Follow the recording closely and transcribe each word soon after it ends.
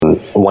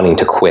wanting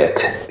to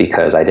quit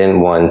because I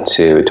didn't want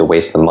to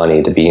waste the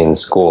money to be in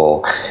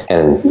school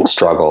and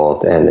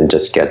struggle and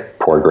just get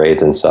poor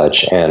grades and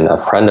such. And a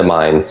friend of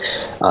mine,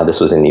 this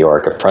was in New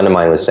York, a friend of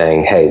mine was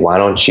saying, hey, why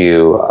don't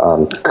you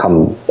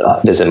come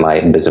visit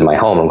my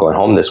home? I'm going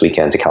home this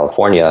weekend to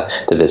California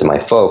to visit my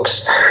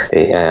folks.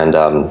 And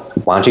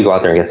why don't you go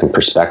out there and get some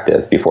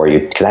perspective before you,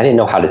 because I didn't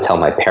know how to tell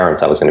my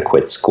parents I was going to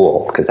quit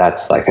school, because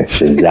that's like a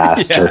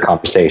disaster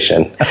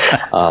conversation.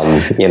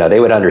 They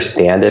would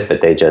understand it,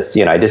 but they just,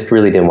 I just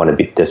really didn't want to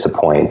be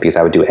disappointed because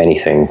I would do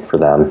anything for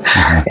them.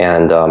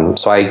 And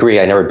so I agree.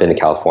 I'd never been to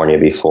California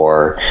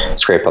before,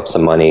 scrape up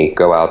some money,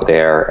 go out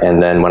there.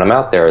 And then when I'm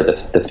out there,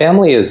 the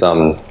family is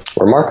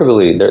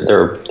remarkably,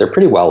 they're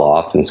pretty well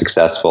off and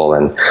successful.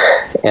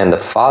 And the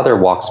father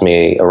walks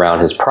me around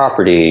his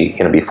property,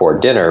 before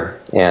dinner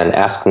and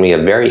asks me a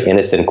very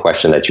innocent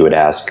question that you would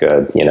ask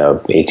a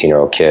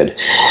 18-year-old kid,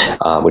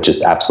 which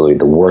is absolutely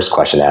the worst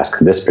question to ask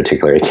this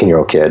particular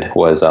 18-year-old kid,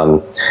 was,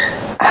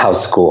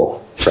 how's school?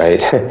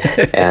 Right.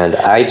 And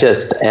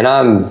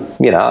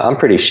I'm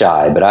pretty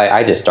shy, but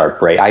I just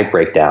I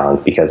break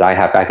down because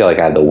I feel like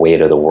I have the weight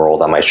of the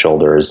world on my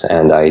shoulders.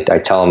 And I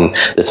tell him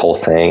this whole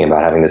thing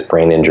about having this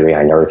brain injury.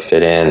 I never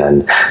fit in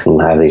and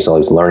I have all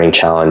these learning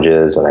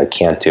challenges and I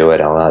can't do it. I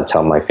don't know how to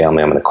tell my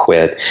family I'm going to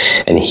quit.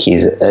 And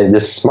he's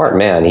this smart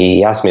man.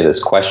 He asked me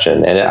this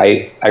question. And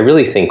I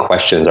really think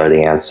questions are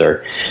the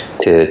answer.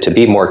 To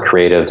be more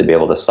creative, to be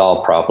able to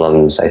solve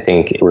problems, I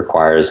think it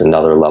requires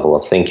another level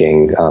of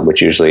thinking,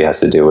 which usually has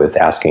to do with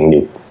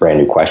asking brand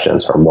new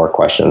questions or more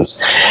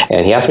questions.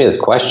 And he asked me this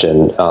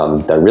question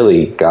that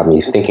really got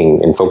me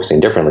thinking and focusing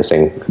differently,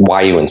 saying,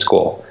 why are you in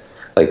school?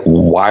 Like,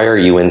 why are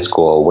you in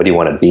school? What do you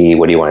want to be?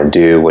 What do you want to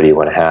do? What do you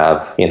want to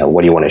have?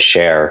 What do you want to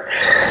share?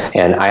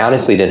 And I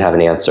honestly didn't have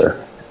an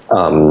answer.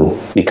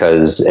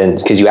 Because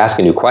you ask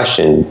a new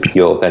question,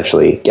 you'll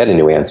eventually get a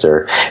new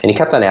answer. And he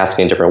kept on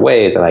asking in different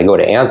ways, and I go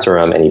to answer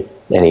him, and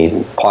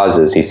he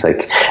pauses. He's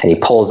like, and he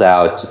pulls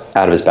out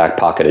of his back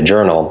pocket a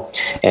journal,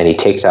 and he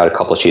takes out a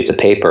couple sheets of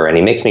paper, and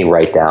he makes me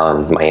write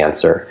down my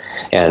answer.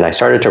 And I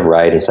started to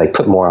write. He's like,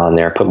 put more on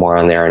there,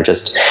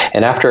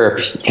 and after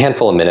a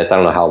handful of minutes, I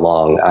don't know how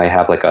long, I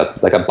have like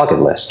a bucket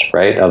list,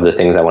 right, of the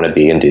things I want to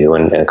be and do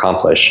and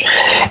accomplish.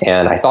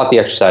 And I thought the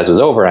exercise was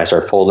over, and I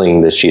started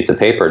folding the sheets of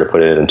paper to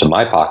put it into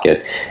my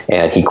pocket,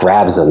 and he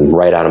grabs them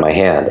right out of my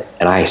hand,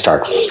 and I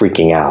start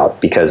freaking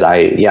out because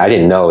I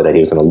didn't know that he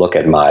was going to look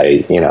at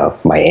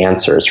my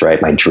answers,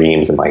 right, my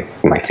dreams and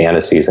my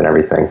fantasies and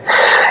everything.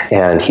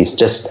 And he's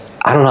just,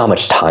 I don't know how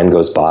much time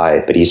goes by,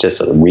 but he's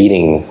just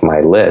reading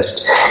my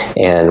list.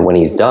 And when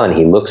he's done,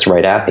 he looks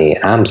right at me.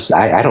 I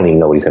don't even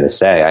know what he's going to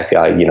say. I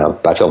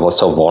feel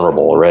so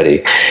vulnerable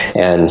already.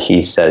 And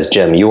he says,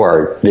 Jim, you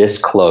are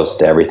this close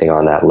to everything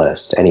on that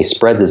list. And he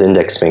spreads his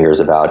index fingers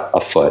about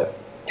a foot,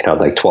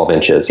 like 12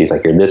 inches. He's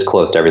like, you're this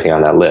close to everything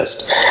on that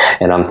list.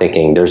 And I'm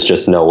thinking, there's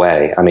just no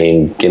way. I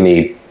mean, give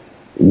me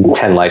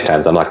 10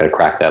 lifetimes, I'm not going to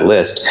crack that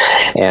list.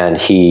 And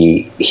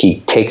he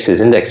takes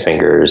his index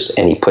fingers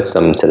and he puts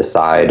them to the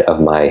side of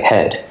my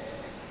head,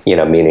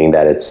 meaning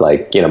that it's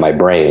like, my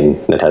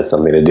brain that has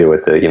something to do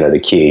with the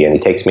key. And he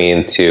takes me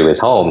into his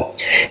home,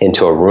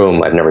 into a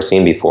room I've never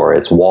seen before.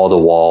 It's wall to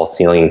wall,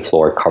 ceiling and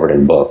floor covered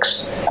in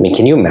books. I mean,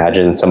 can you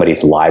imagine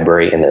somebody's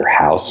library in their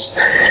house?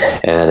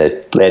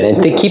 And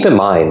keep in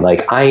mind,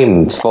 like, I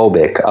am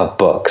phobic of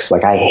books.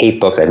 Like, I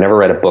hate books. I've never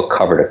read a book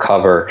cover to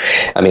cover.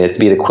 I mean, it'd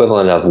be the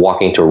equivalent of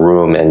walking to a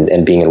room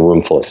and being in a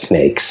room full of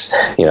snakes,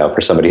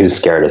 for somebody who's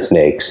scared of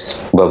snakes.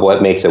 But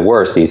what makes it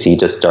worse is he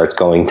just starts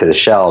going to the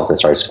shelves and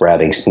starts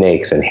grabbing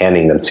snakes and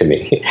handing them to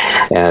me.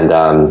 And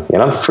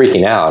I'm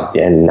freaking out.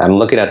 And I'm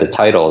looking at the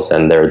titles,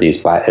 and there are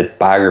these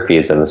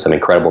biographies of some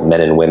incredible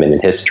men and women in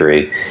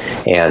history,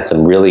 and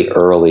some really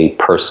early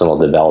personal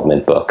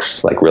development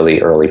books, like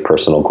really early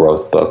personal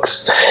growth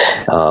books,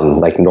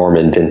 like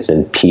Norman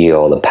Vincent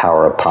Peale, The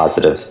Power of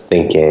Positive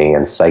Thinking,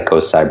 and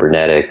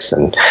Psycho-Cybernetics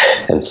and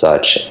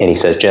such. And he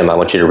says, Jim, I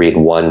want you to read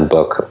one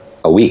book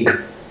a week.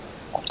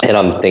 And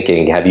I'm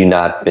thinking, have you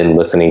not been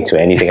listening to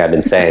anything I've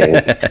been saying?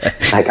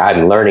 Like,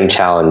 I'm learning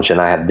challenge,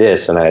 and I have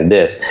this, and I have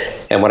this.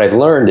 And what I've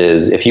learned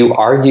is, if you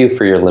argue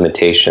for your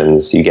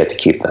limitations, you get to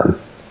keep them.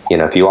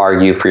 If you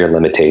argue for your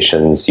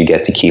limitations, you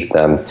get to keep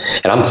them.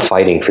 And I'm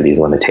fighting for these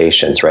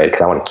limitations, right?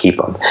 Because I want to keep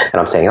them. And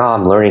I'm saying,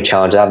 I'm learning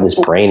challenge. I have this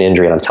brain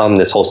injury, and I'm telling him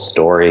this whole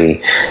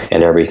story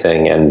and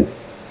everything. And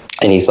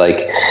he's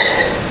like,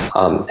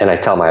 and I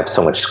tell him I have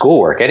so much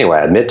schoolwork anyway,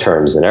 I have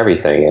midterms and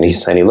everything. And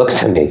he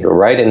looks at me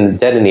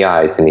dead in the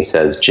eyes, and he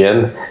says,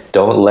 Jim,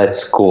 don't let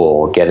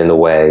school get in the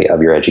way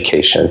of your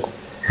education.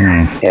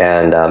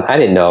 And I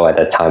didn't know at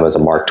that time it was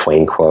a Mark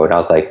Twain quote. I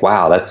was like,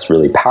 wow, that's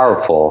really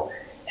powerful.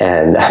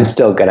 And I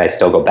still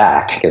go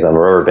back because I'm a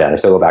rubber band. I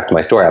still go back to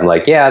my story. I'm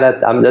like, yeah,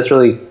 that's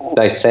really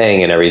nice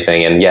saying and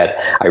everything. And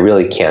yet I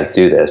really can't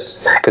do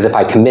this, because if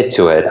I commit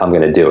to it, I'm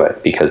going to do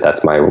it, because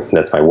that's my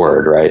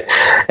word. Right.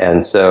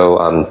 And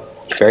so,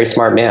 very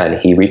smart man.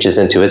 He reaches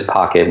into his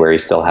pocket where he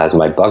still has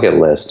my bucket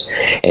list,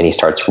 and he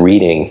starts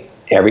reading.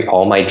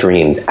 all my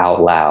dreams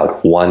out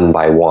loud, one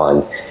by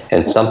one.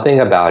 And something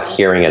about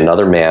hearing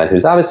another man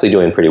who's obviously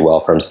doing pretty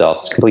well for himself,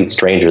 it's a complete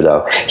stranger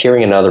though,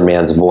 hearing another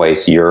man's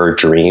voice, your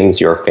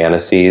dreams, your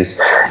fantasies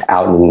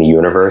out in the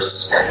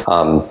universe,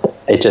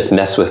 it just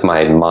messed with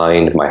my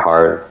mind, my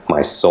heart,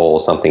 my soul,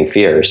 something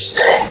fierce.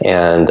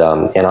 And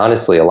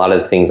honestly, a lot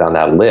of the things on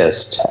that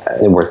list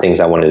were things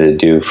I wanted to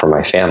do for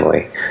my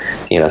family,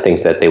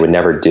 things that they would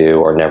never do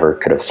or never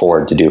could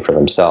afford to do for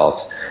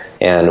themselves.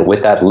 And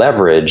with that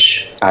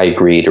leverage, I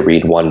agreed to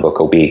read one book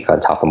a week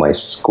on top of my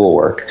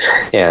schoolwork.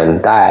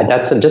 And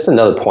that's just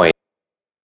another point